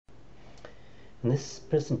In this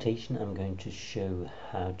presentation I'm going to show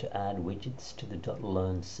how to add widgets to the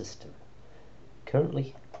dotLRN system.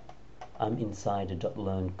 Currently I'm inside a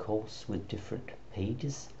dotLRN course with different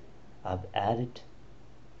pages. I've added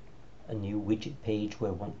a new widget page where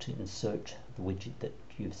I want to insert the widget that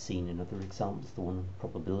you've seen in other examples, the one on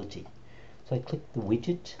probability. So I click the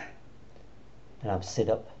widget and I've set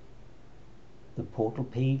up the portal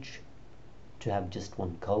page to have just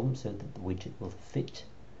one column so that the widget will fit.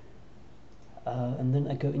 And then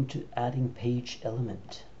I go into adding page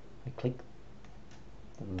element. I click,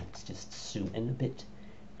 and let's just zoom in a bit,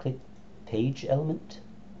 click page element,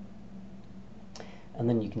 and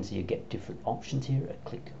then you can see you get different options here. I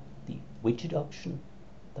click the widget option,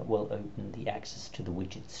 that will open the access to the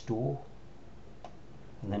widget store,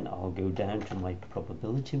 and then I'll go down to my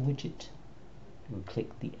probability widget and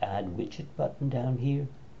click the add widget button down here.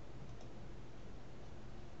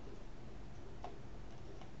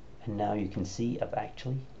 And now you can see I've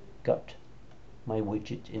actually got my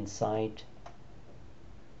widget inside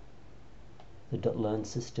the dotLRN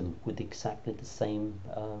system with exactly the same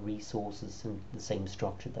resources and the same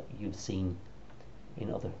structure that you've seen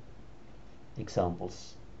in other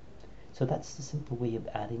examples. So that's the simple way of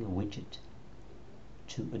adding a widget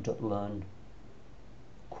to a dotLRN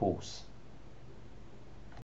course.